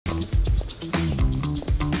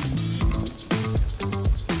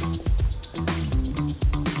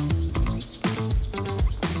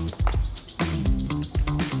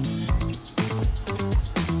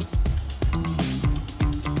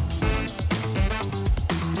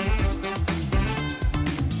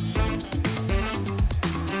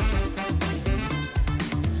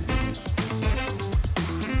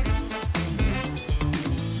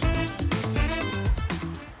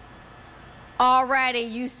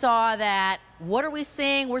Alrighty, you saw that. What are we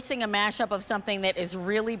seeing? We're seeing a mashup of something that is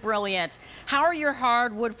really brilliant. How are your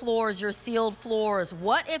hardwood floors, your sealed floors?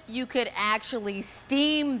 What if you could actually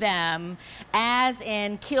steam them, as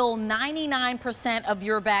in kill 99% of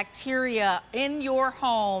your bacteria in your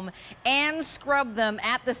home and scrub them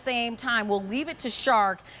at the same time? We'll leave it to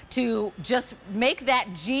Shark to just make that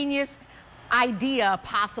genius idea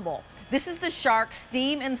possible. This is the Shark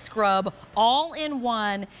Steam and Scrub all in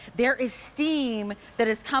one. There is steam that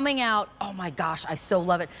is coming out. Oh my gosh, I so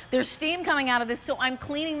love it. There's steam coming out of this, so I'm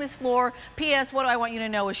cleaning this floor. P.S. What do I want you to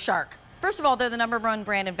know is Shark. First of all, they're the #1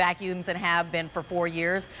 brand in vacuums and have been for 4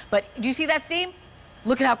 years. But do you see that steam?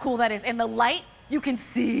 Look at how cool that is. And the light, you can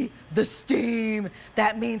see the steam.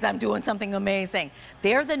 That means I'm doing something amazing.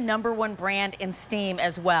 They're the #1 brand in steam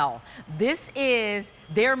as well. This is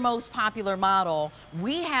their most popular model.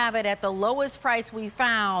 We have it at the lowest price we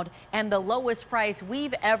found and the lowest price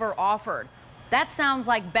we've ever offered. That sounds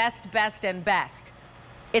like best, best, and best.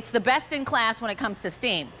 It's the best in class when it comes to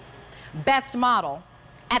steam. Best model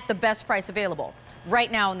at the best price available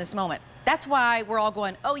right now in this moment. That's why we're all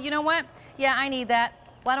going, oh, you know what? Yeah, I need that.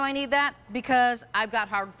 Why do I need that? Because I've got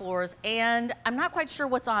hard floors and I'm not quite sure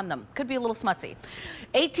what's on them. Could be a little smutsy.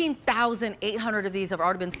 18,800 of these have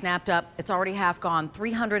already been snapped up. It's already half gone.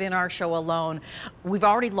 300 in our show alone. We've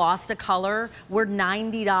already lost a color. We're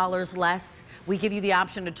 $90 less. We give you the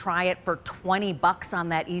option to try it for 20 bucks on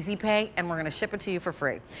that Easy Pay, and we're gonna ship it to you for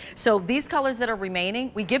free. So these colors that are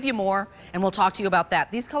remaining, we give you more, and we'll talk to you about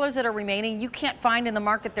that. These colors that are remaining, you can't find in the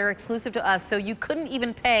market. They're exclusive to us, so you couldn't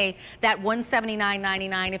even pay that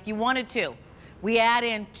 $179.99 if you wanted to. We add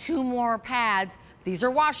in 2 more pads. These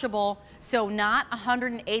are washable, so not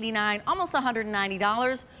 $189, almost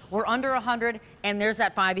 $190. We're under 100, and there's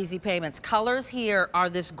that 5 easy payments. Colors here are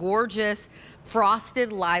this gorgeous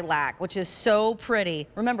frosted lilac, which is so pretty.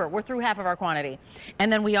 Remember, we're through half of our quantity.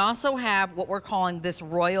 And then we also have what we're calling this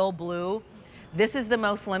royal blue. This is the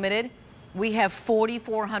most limited. We have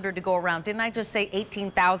 4,400 to go around. Didn't I just say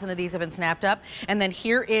 18,000 of these have been snapped up? And then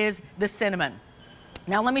here is the cinnamon.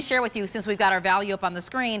 Now let me share with you, since we've got our value up on the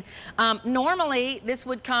screen, normally this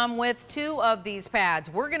would come with 2 of these pads.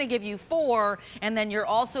 We're gonna give you 4, and then you're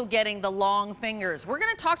also getting the long fingers. We're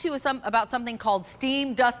gonna talk to you about something called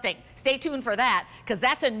steam dusting. Stay tuned for that, because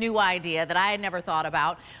that's a new idea that I had never thought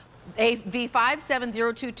about.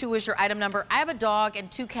 V57022 is your item number. I have a dog and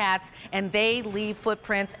 2 cats, and they leave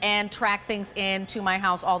footprints and track things into my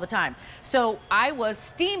house all the time. So I was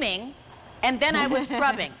steaming, and then I was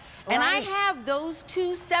scrubbing. And I have those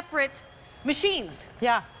 2 separate machines.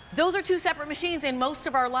 Yeah. Those are 2 separate machines in most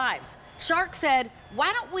of our lives. Shark said,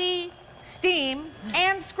 why don't we steam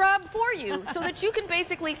and scrub for you so that you can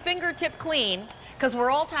basically fingertip clean, because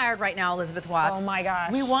we're all tired right now, Elizabeth Watts. Oh my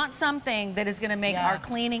gosh. We want something that is gonna make our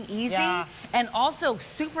cleaning easy and also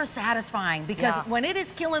super satisfying, because when it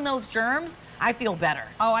is killing those germs, I feel better.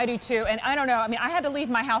 Oh, I do too. And I don't know, I mean, I had to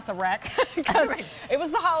leave my house a wreck because it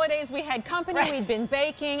was the holidays, we had company, we'd been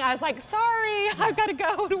baking. I was like, sorry, I've got to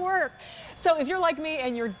go to work. So if you're like me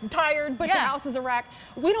and you're tired, but your house is a wreck,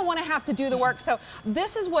 we don't want to have to do the work. So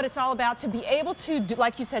this is what it's all about, to be able to, do,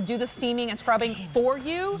 like you said, do the steaming and scrubbing for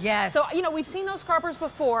you. Yes. So, you know, we've seen those scrubbers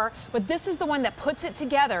before, but this is the one that puts it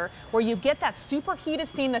together, where you get that superheated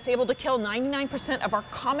steam that's able to kill 99% of our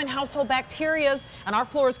common household bacterias, and our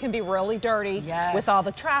floors can be really dirty with all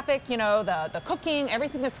the traffic, you know, the cooking,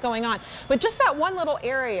 everything that's going on. But just that one little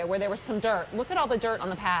area where there was some dirt, look at all the dirt on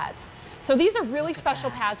the pads. So these are really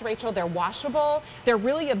special pads, Rachel. They're washable. They're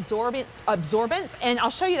really absorbent, and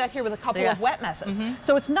I'll show you that here with a couple of wet messes.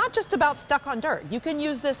 So it's not just about stuck on dirt. You can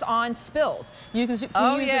use this on spills. You can use this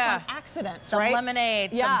on accidents, some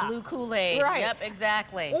lemonade, some blue Kool-Aid. Yep,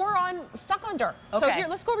 exactly. Or on stuck on dirt. So here,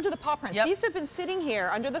 let's go over to the paw prints. These have been sitting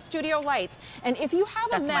here under the studio lights, and if you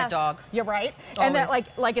have a mess, my dog. You're right, and that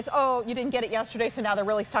like it's, oh, you didn't get it yesterday, so now they're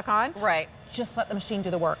really stuck on. Right. Just let the machine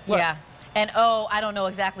do the work. Yeah. And oh, I don't know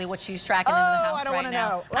exactly what she's tracking in the house right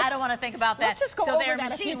now. I don't want to think about that. Let's just go over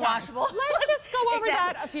that a few times. Let's just go over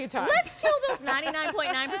that a few times. Let's kill those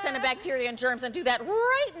 99.9% of bacteria and germs and do that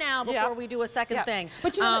right now before we do a second thing.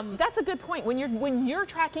 But you know, that's a good point. When you're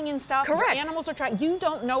tracking in stuff, your animals are tracking, you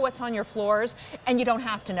don't know what's on your floors, and you don't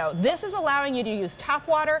have to know. This is allowing you to use tap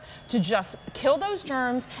water to just kill those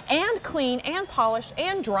germs and clean and polish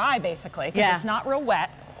and dry, basically, because it's not real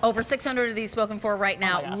wet. Over 600 of these spoken for right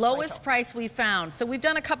now. Gosh, lowest price we found. So we've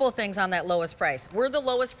done a couple of things on that lowest price. We're the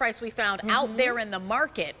lowest price we found out there in the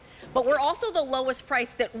market. but we're also the lowest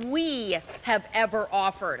price that we have ever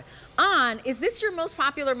offered. Is this your most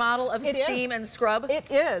popular model of steam and scrub? It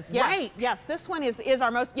is, yes. Right. Yes, this one is our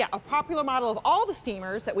most, a popular model of all the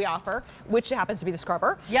steamers that we offer, which happens to be the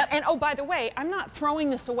scrubber. Yep. And oh, by the way, I'm not throwing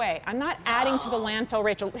this away. I'm not adding to the landfill,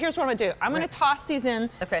 Rachel. Here's what I'm gonna do. I'm gonna toss these in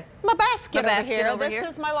my basket over here.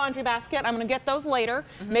 This is my laundry basket. I'm gonna get those later.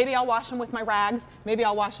 Maybe I'll wash them with my rags. Maybe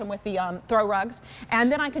I'll wash them with the throw rugs.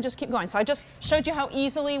 And then I can just keep going. So I just showed you how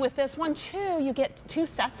easily with this one too, you get 2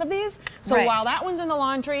 sets of these. So while that one's in the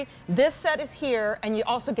laundry, this set is here, and you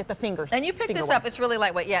also get the fingers. And you picked this up. It's really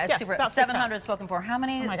lightweight. Yeah, it's super. About 700 spoken for. How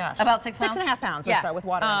many? Oh my gosh. About 6 pounds? 6.5 pounds or so with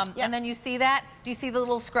water. And then you see that? Do you see the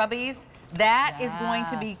little scrubbies? That is going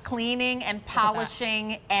to be cleaning and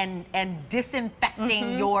polishing and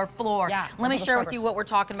disinfecting your floor. Let me share with you what we're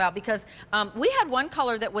talking about, because we had one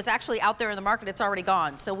color that was actually out there in the market. It's already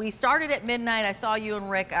gone. So we started at midnight. I saw you and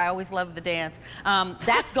Rick. I always love the dance.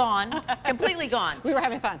 That's gone, completely gone. We were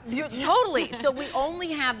having fun. Totally. So we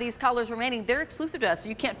only have these colors remaining. They're exclusive to us, so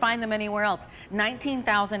you can't find them anywhere else.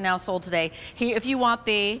 19,000 now sold today. Here, if you want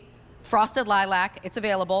the frosted lilac, it's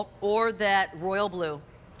available, or that royal blue.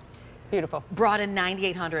 Beautiful. Brought in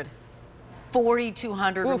 9,800.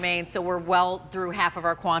 4,200 remain, so we're well through half of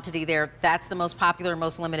our quantity there. That's the most popular,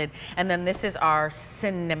 most limited. And then this is our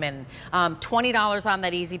cinnamon. $20 on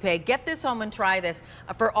that easy pay. Get this home and try this.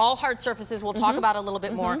 For all hard surfaces, we'll talk about it a little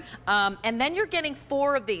bit more. And then you're getting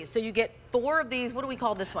 4 of these. So you get 4 of these. What do we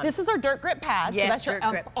call this one? This is our dirt grip pad. So that's your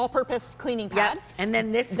all-purpose cleaning pad. And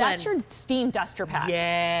then this that's your steam duster pad.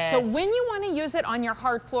 Yes. So when you want to use it on your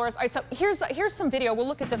hard floors, so here's some video. We'll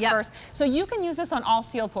look at this first. So you can use this on all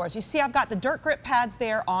sealed floors. You see, I've got the dirt grip pads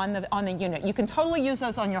there on the unit. You can totally use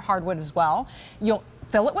those on your hardwood as well. You'll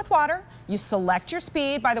fill it with water. You select your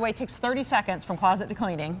speed. By the way, it takes 30 seconds from closet to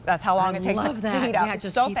cleaning. That's how long it takes to heat up.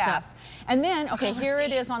 It's so fast. And then, okay, here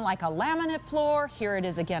it is on like a laminate floor. Here it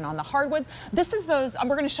is again on the hardwoods. This is those,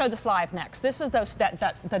 we're going to show this live next. This is those,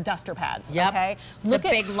 the duster pads, okay? Look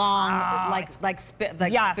at big, long, like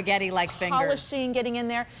spaghetti-like fingers. Polishing, getting in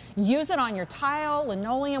there. Use it on your tile,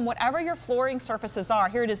 linoleum, whatever your flooring surfaces are.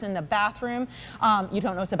 Here it is in the bathroom. You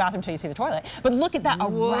don't know it's a bathroom until you see the toilet. But look at that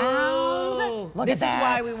around. Look at that. This is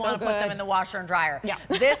why we want to put them in the washer and dryer.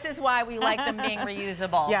 This is why we like them being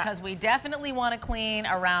reusable, because we definitely want to clean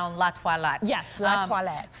around la toilette. Yes, la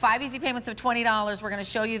toilette. 5 easy payments of $20. We're going to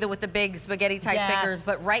show you with the big spaghetti type fingers,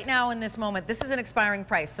 but right now in this moment, this is an expiring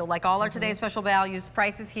price. So like all our today's special values, the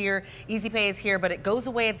price is here, easy pay is here, but it goes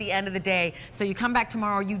away at the end of the day. So you come back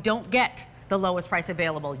tomorrow, you don't get the lowest price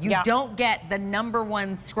available. You don't get the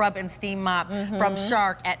 #1 scrub and steam mop from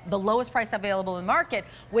Shark at the lowest price available in the market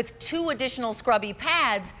with 2 additional scrubby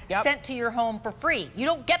pads sent to your home for free. You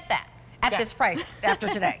don't get that at this price after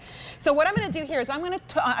today. So what I'm going to do here is I'm going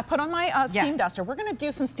to put on my steam duster. We're going to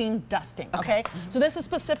do some steam dusting, okay? So this is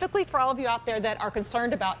specifically for all of you out there that are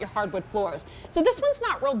concerned about your hardwood floors. So this one's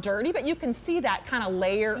not real dirty, but you can see that kind of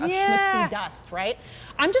layer of schmutzy dust, right?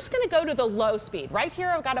 I'm just going to go to the low speed. Right here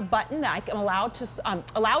I've got a button that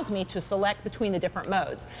allows me to select between the different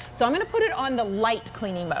modes. So I'm going to put it on the light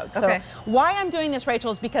cleaning mode. So why I'm doing this,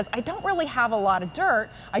 Rachel, is because I don't really have a lot of dirt.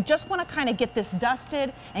 I just want to kind of get this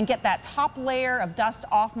dusted and get that top layer of dust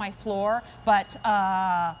off my floor, but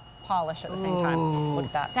polish at the same time. Look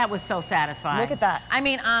at that. That was so satisfying. Look at that. I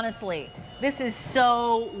mean, honestly, this is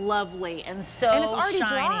so lovely and so and it's already shiny.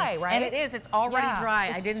 Dry, right? And it is. It's already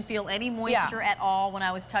dry. I didn't feel any moisture at all when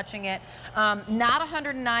I was touching it. Not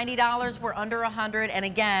 $190. We're under $100. And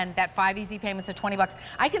again, that 5 easy payments of $20.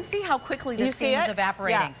 I can see how quickly the steam is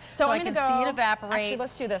evaporating. So I can see it evaporate. Actually,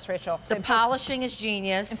 let's do this, Rachel. The polishing is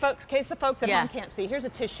genius. In case the folks at home can't see, here's a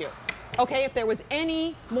tissue. Okay, if there was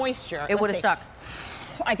any moisture, it would have stuck.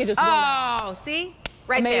 I could just blow it out. Oh, see?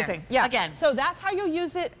 Right Amazing. there. Yeah. Again. So that's how you'll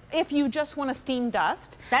use it if you just want to steam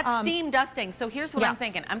dust. That's steam dusting. So here's what I'm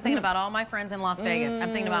thinking. I'm thinking about all my friends in Las Vegas. I'm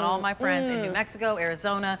thinking about all my friends in New Mexico,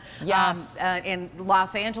 Arizona, in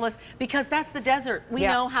Los Angeles, because that's the desert. We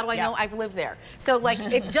know. How do I know? I've lived there. So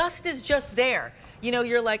like, dust is just there. You know,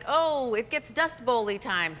 you're like, oh, it gets dust bowl-y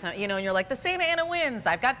time. So, you know, and you're like, the Santa Ana winds.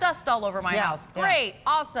 I've got dust all over my house. Great,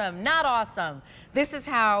 awesome, not awesome. This is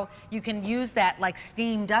how you can use that like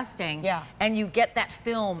steam dusting, and you get that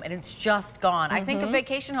film, and it's just gone. I think of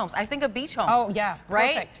vacation homes. I think of beach homes. Oh yeah,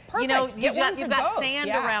 right. Perfect. You know, you've got both. sand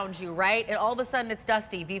around you, right? And all of a sudden it's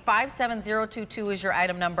dusty. V57022 is your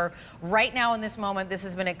item number. Right now in this moment, this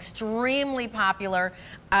has been extremely popular.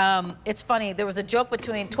 It's funny. There was a joke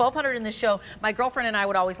between 1,200 in the show. My girlfriend and I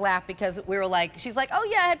would always laugh because we were like, she's like, oh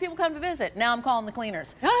yeah, I had people come to visit. Now I'm calling the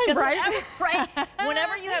cleaners. Right.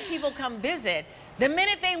 Whenever you have people come visit, The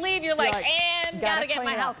minute they leave, you're like, and gotta get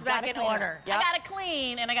my house back in order. Yep. I gotta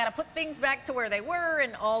clean, and I gotta put things back to where they were,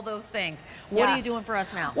 and all those things. What are you doing for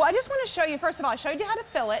us now? Well, I just want to show you, first of all, I showed you how to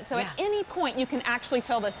fill it. So at any point, you can actually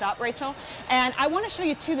fill this up, Rachel. And I want to show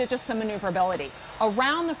you, too, that just the maneuverability.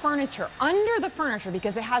 Around the furniture, under the furniture,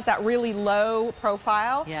 because it has that really low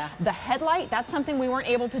profile. Yeah. The headlight, that's something we weren't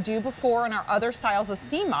able to do before in our other styles of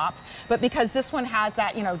steam mops. But because this one has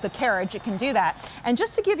that, you know, the carriage, it can do that. And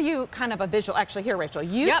just to give you kind of a visual, actually, here, Rachel,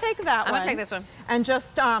 you take that one. I'm gonna take this one. And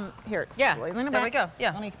just, here. Yeah, there we go.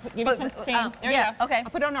 Yeah. Let me give you some steam. There you go. Okay.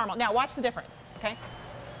 I'll put it on normal. Now watch the difference, okay?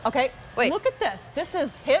 Okay, wait. Look at this. This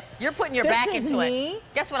is hip. You're putting your back into it.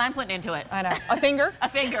 Guess what I'm putting into it? I know. A finger? A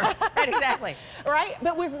finger. Right, exactly. Right?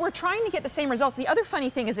 But we're trying to get the same results. The other funny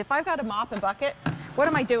thing is if I've got a mop and bucket, what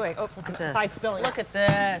am I doing? Oops, look at this. Side spilling. Look at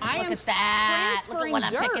this. Look at that. Look at what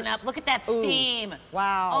I'm picking up. Look at that steam. Ooh,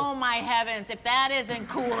 wow. Oh my heavens. If that isn't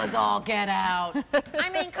cool as all get out. I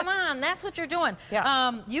mean, come on. That's what you're doing.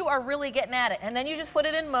 Yeah. You are really getting at it. And then you just put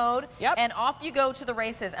it in mode. Yep. And off you go to the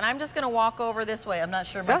races. And I'm just going to walk over this way. I'm not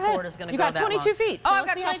sure my cord is going to go that long. You got 22 feet. So I've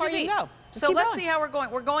got 22 feet. So let's see how we're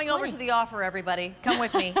going. We're going over to the offer, everybody. Come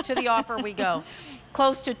with me. To the offer we go.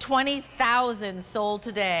 Close to 20,000 sold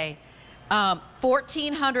today.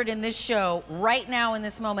 1,400 in this show right now in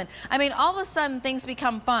this moment. I mean, all of a sudden things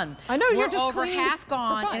become fun. I know, you're just over half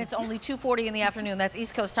gone, and it's only 2:40 in the afternoon. That's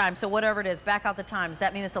East Coast time. So whatever it is, back out the times. Does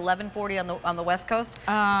that mean it's 11:40 on the West Coast?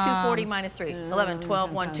 2:40 minus 3. 11,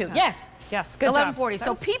 12, 1, 2. Yes. Yes. Good. 11:40.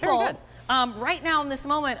 So people. Right now in this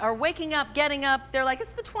moment are waking up, getting up. They're like,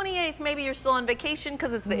 it's the 28th. Maybe you're still on vacation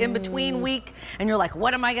because it's the in-between week. And you're like,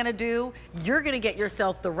 what am I going to do? You're going to get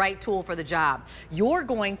yourself the right tool for the job. You're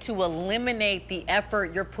going to eliminate the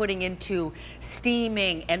effort you're putting into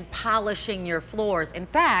steaming and polishing your floors. In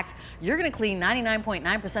fact, you're going to clean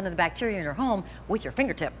 99.9% of the bacteria in your home with your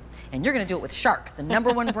fingertip. And you're going to do it with Shark, the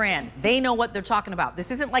 #1 brand. They know what they're talking about. This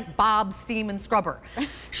isn't like Bob's Steam and Scrubber.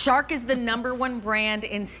 Shark is the #1 brand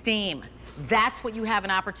in steam. That's what you have an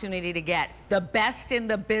opportunity to get. The best in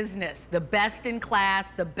the business, the best in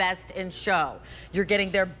class, the best in show. You're getting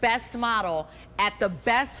their best model at the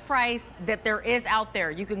best price that there is out there.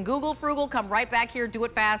 You can Google Frugal, come right back here, do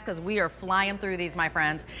it fast, because we are flying through these, my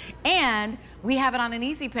friends. And we have it on an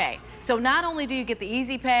easy pay. So not only do you get the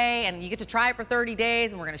easy pay and you get to try it for 30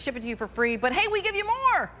 days and we're gonna ship it to you for free, but hey, we give you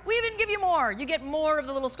more. We even give you more. You get more of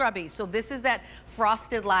the little scrubbies. So this is that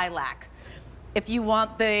frosted lilac. If you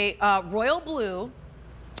want the royal blue,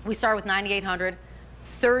 we start with 9,800,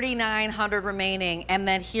 3,900 remaining, and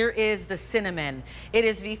then here is the cinnamon. It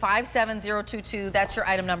is V57022, that's your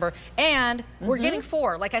item number, and we're getting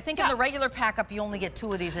 4. Like I think in the regular pack-up, you only get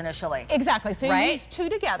 2 of these initially. Exactly, so you use 2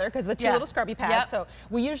 together, because the 2 little scrubby pads, so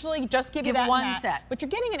we usually just give you that one set. But you're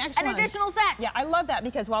getting an extra An additional set. Yeah, I love that,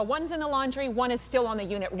 because while one's in the laundry, one is still on the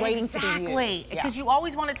unit waiting to be used. Exactly, because you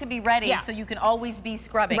always want it to be ready, so you can always be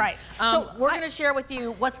scrubbing. Right. So we're gonna share with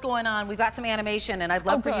you what's going on. We've got some animation, and I'd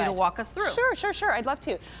love for you to walk us through. Sure, I'd love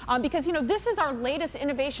to. Because, you know, this is our latest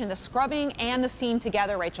innovation, the scrubbing and the steam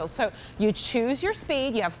together, Rachel. So you choose your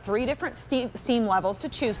speed. You have 3 different steam levels to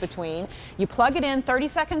choose between. You plug it in, 30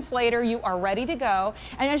 seconds later, you are ready to go.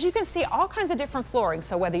 And as you can see, all kinds of different flooring.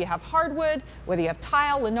 So whether you have hardwood, whether you have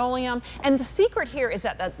tile, linoleum, and the secret here is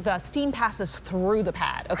that the steam passes through the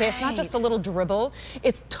pad, okay? It's not just a little dribble.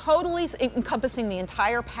 It's totally encompassing the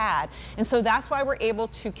entire pad. And so that's why we're able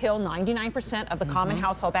to kill 99% of the common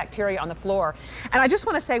household bacteria on the floor. And I just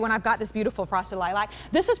want to say, when I've got this beautiful frosted lilac,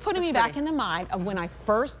 this is putting me back in the mind of when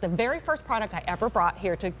the very first product I ever brought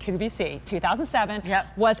here to QVC, 2007,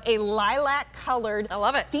 was a lilac colored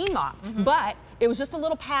steam mop. But it was just a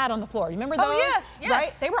little pad on the floor. You remember those? Oh, yes.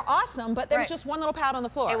 Right? They were awesome, but there was just one little pad on the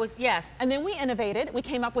floor. It was, And then we innovated. We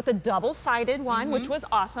came up with a double-sided one, which was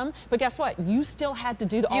awesome. But guess what? You still had to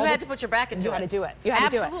do You had to put your back into it. You had to do it. You had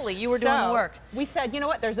to do it. Absolutely. You were doing the work. We said, you know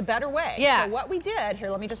what? There's a better way. So what we did, here,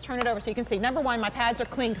 let me just turn it over so you can see. #1, my pads are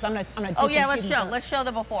clean because I'm gonna do let's show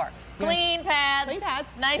the before. Clean pads. Clean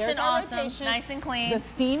pads. Nice There's and awesome. rotation. Nice and clean. The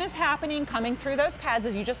steam is happening, coming through those pads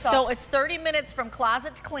as you just saw. So it's 30 minutes from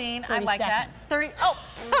closet to clean. 30 I like seconds. that. 30. Oh.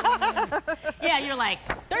 Yeah, you're like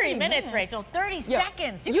 30 minutes, Rachel. 30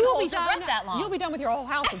 seconds. You can hold your breath that long. You'll be done with your whole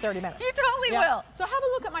house in 30 minutes. You totally will. So have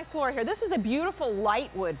a look at my floor here. This is a beautiful light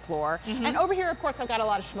wood floor. And over here, of course, I've got a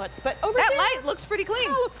lot of schmutz. But over that there, light looks pretty clean.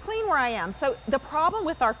 It looks clean where I am. So the problem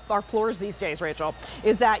with our floors these days, Rachel,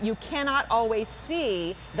 is that you cannot always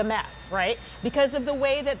see the mess, right? Because of the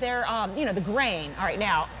way that they're, you know, the grain. All right,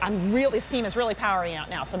 now, steam is really powering out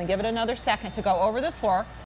now. So I'm gonna give it another second to go over this floor.